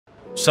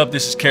What's up,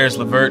 this is Caris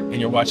LeVert, and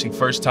you're watching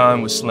First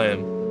Time with Slim.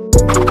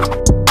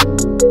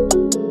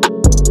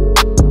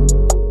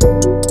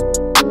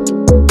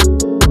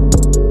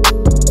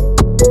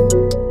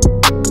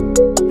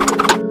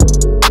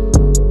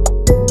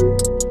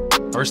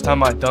 First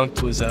time I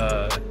dunked was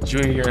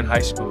junior year in high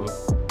school.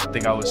 I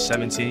think I was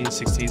 16,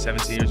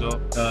 17 years old.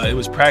 It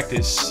was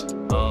practice,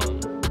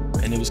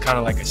 and it was kind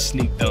of like a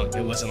sneak dunk.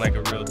 It wasn't like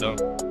a real dunk.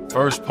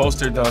 First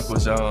poster dunk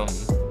was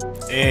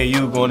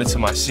AAU going into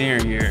my senior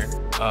year.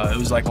 It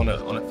was like on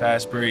a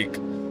fast break. It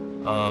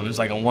was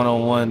like a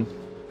one-on-one,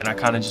 and I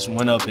kind of just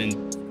went up and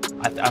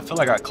I feel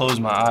like I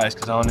closed my eyes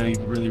because I don't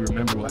even really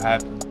remember what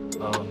happened.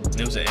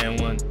 It was an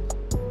and-one.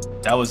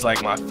 That was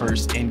like my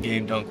first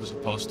in-game dunk was a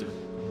poster.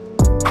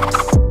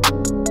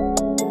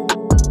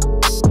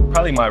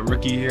 Probably my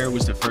rookie year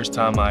was the first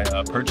time I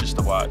purchased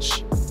the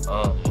watch.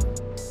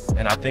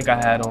 And I think I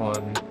had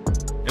on,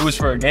 it was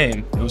for a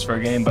game,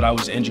 but I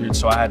was injured,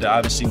 so I had to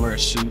obviously wear a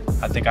suit.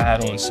 I think I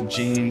had on some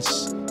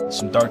jeans,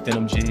 some dark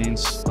denim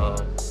jeans.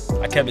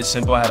 I kept it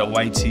simple. I had a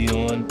white tee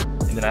on,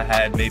 and then I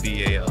had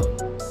maybe a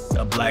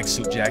black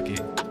suit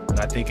jacket. And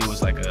I think it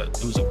was a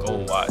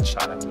gold watch.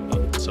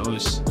 So it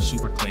was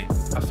super clean.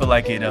 I feel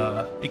like it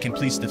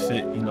completes the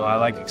fit. You know, I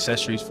like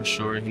accessories for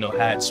sure. You know,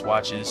 hats,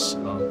 watches,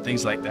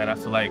 things like that. I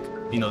feel like,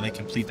 you know, they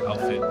complete the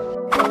outfit.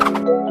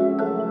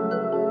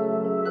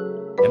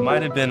 It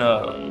might have been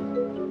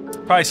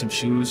probably some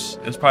shoes.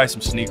 It was probably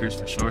some sneakers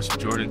for sure, some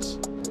Jordans.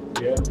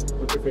 Yeah,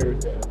 what's your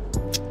favorite pair?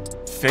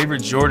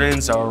 Favorite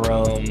Jordans are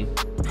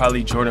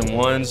probably Jordan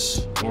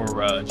 1s or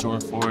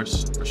Jordan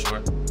 4s for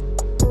sure.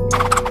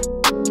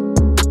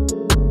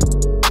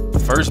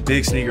 First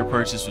big sneaker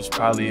purchase was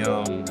probably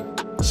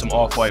some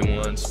off-white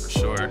ones for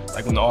sure.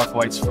 Like when the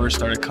off-whites first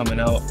started coming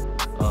out,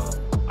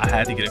 I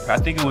had to get it. I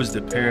think it was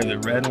the pair of the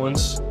red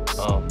ones.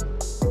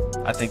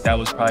 I think that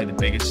was probably the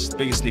biggest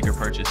sneaker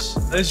purchase.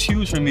 It's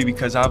huge for me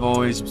because I've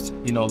always,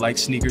 you know, liked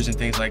sneakers and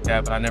things like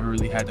that, but I never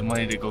really had the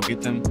money to go get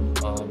them.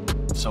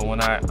 So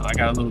when I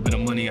got a little bit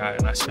of money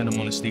and I spent them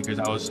on the sneakers,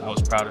 I was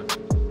proud of it.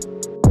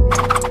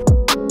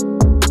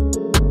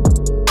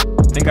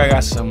 I think I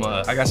got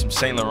some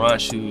Saint Laurent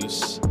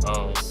shoes.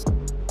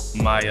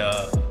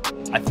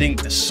 I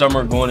think the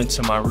summer going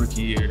into my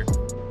rookie year,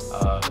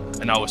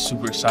 and I was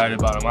super excited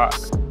about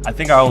them. I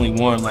think I only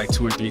wore them like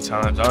 2 or 3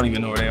 times. I don't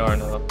even know where they are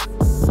now.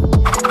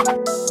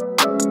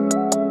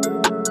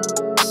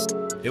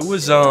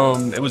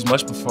 It was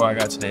much before I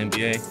got to the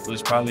NBA. It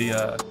was probably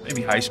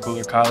maybe high school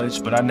or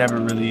college, but I never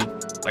really,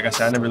 like I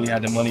said, I never really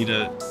had the money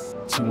to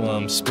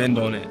spend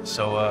on it.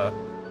 So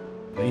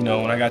you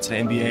know, when I got to the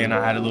NBA and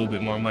I had a little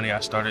bit more money, I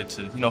started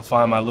to, you know,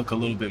 find my look a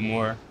little bit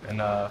more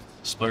and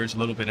splurge a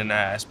little bit in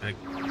that aspect.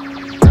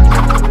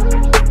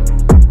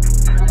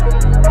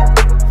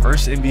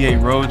 First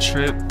NBA road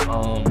trip,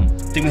 I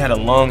think we had a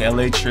long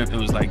LA trip. It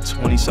was like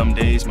 20-some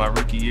days my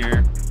rookie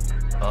year.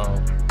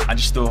 I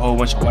just threw a whole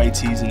bunch of white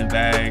tees in the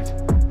bag.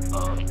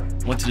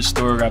 Went to the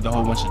store, grabbed a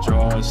whole bunch of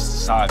drawers,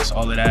 socks,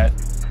 all of that.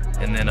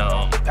 And then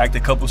packed a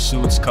couple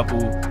suits, couple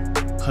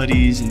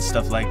hoodies and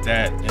stuff like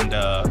that. And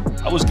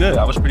I was good,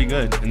 I was pretty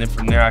good. And then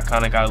from there, I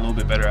kind of got a little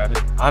bit better at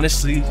it.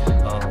 Honestly,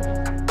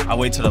 I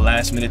wait till the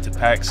last minute to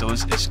pack, so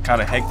it's kind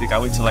of hectic. I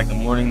wait till like the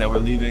morning that we're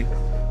leaving.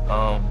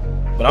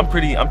 But I'm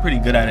pretty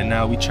good at it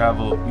now. We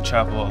travel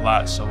a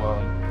lot, so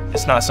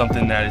it's not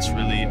something that is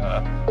really,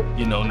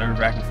 you know,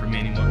 nerve-wracking for me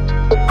anymore.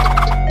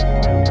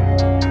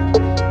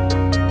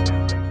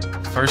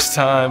 First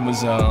time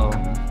was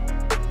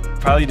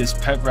probably this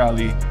pep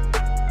rally.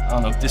 I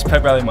don't know, this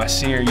pep rally my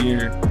senior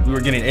year. We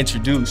were getting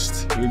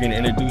introduced. We were getting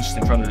introduced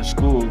in front of the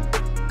school,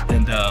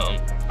 and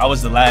I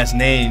was the last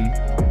name.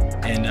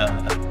 And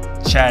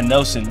Chad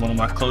Nelson, one of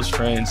my close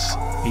friends,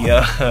 he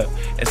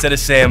instead of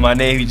saying my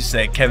name, he just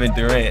said Kevin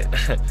Durant.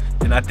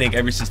 And I think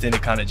ever since then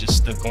it kind of just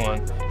stuck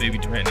on Baby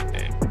Durant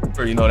nickname.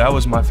 You know, that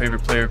was my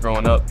favorite player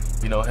growing up.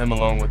 You know, him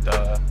along with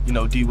you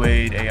know,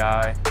 D-Wade,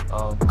 AI,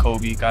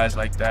 Kobe, guys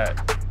like that.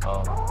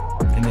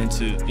 And then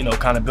to, you know,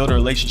 kind of build a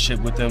relationship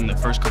with him the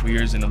first couple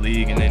years in the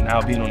league, and then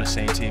now being on the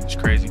same team is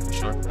crazy for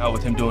sure. Now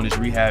with him doing his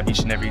rehab each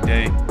and every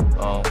day,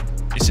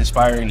 it's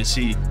inspiring to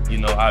see. You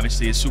know,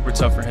 obviously it's super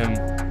tough for him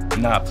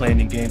not playing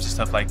in games and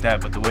stuff like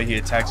that, but the way he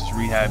attacks his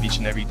rehab each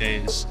and every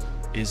day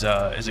is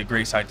a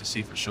great sight to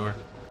see for sure.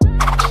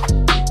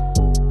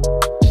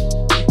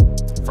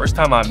 First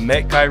time I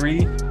met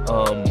Kyrie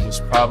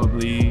was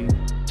probably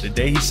the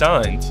day he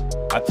signed.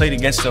 I played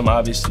against him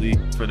obviously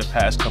for the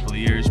past couple of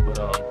years, but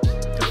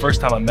the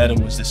first time I met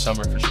him was this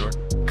summer for sure.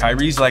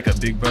 Kyrie's like a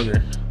big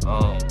brother.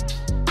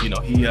 You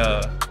know,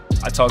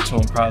 I talk to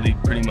him probably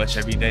pretty much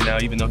every day now,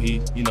 even though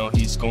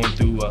he's going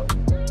through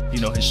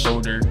you know, his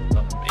shoulder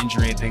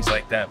injury and things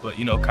like that. But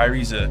you know,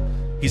 Kyrie's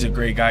he's a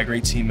great guy,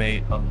 great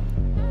teammate.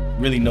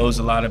 Really knows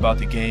a lot about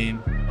the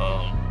game.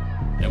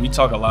 And we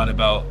talk a lot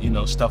about, you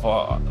know, stuff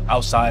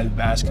outside of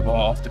basketball,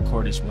 off the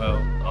court as well.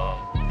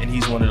 And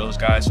he's one of those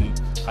guys who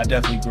I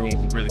definitely grew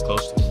really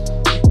close to.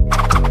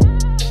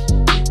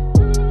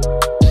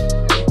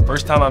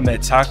 First time I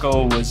met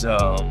Taco was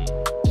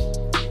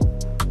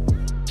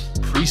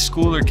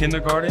preschool or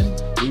kindergarten.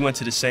 we went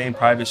to the same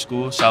private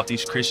school,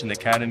 Southeast Christian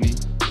Academy.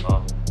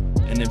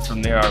 And then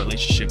from there, our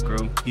relationship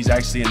grew. He's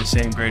actually in the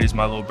same grade as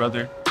my little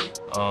brother.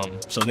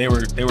 So they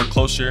were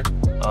closer.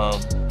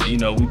 You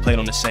know, we played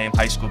on the same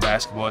high school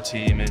basketball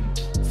team and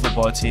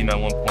football team at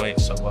one point.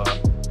 So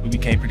we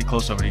became pretty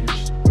close over the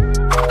years.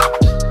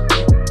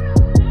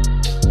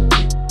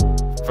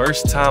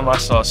 First time I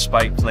saw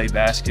Spike play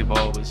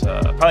basketball was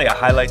probably a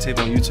highlight tape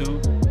on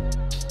YouTube.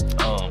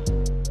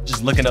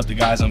 Just looking up the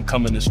guys I'm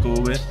coming to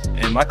school with.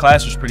 And my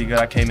class was pretty good.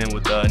 I came in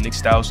with Nick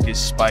Stauskas,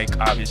 Spike,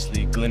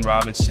 obviously, Glenn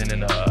Robinson,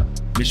 and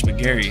Mitch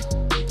McGarry.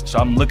 So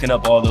I'm looking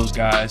up all those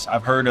guys.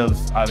 I've heard of,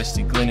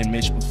 obviously, Glenn and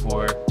Mitch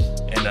before.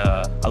 And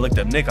I looked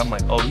up Nick, I'm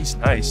like, oh, he's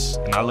nice.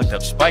 And I looked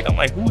up Spike, I'm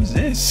like, who is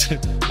this?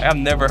 I've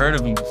never heard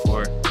of him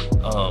before.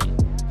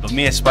 But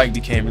me and Spike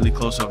became really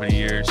close over the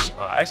years.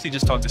 I actually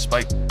just talked to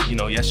Spike, you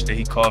know, yesterday.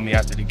 He called me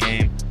after the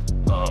game.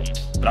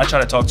 But I try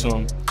to talk to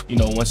him, you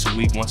know, once a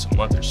week, once a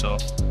month or so.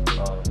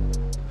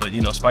 But,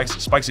 you know,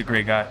 Spike's a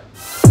great guy.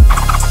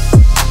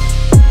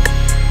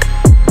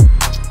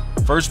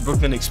 First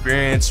Brooklyn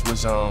experience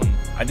was,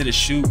 I did a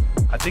shoot,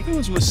 I think it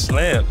was with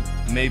Slam,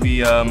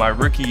 maybe my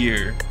rookie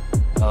year.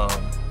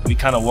 We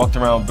kind of walked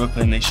around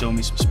Brooklyn, they showed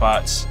me some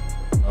spots.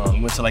 We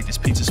went to like this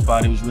pizza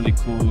spot, it was really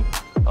cool.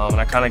 And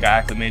I kind of got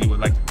acclimated with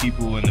like the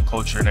people and the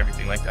culture and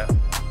everything like that.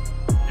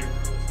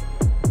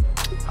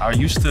 I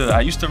used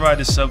to ride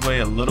the subway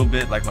a little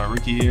bit, like my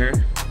rookie year.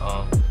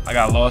 I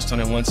got lost on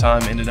it one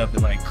time, ended up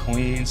in like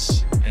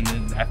Queens, and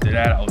then after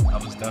that, I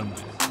was done with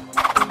it.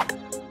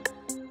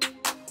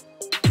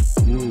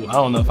 Ooh, I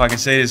don't know if I can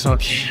say this on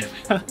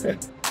camera.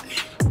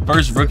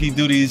 First rookie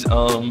duties,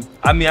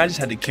 I mean, I just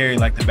had to carry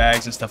like the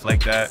bags and stuff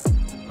like that.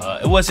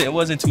 It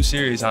wasn't too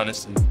serious,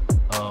 honestly.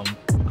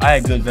 I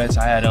had good vets.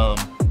 I had,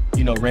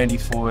 you know, Randy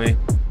Foye,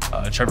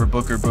 Trevor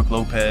Booker, Brooke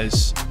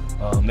Lopez.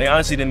 They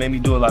honestly didn't make me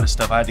do a lot of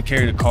stuff. I had to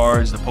carry the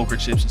cards, the poker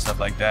chips and stuff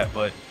like that,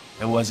 but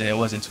it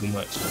wasn't too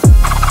much.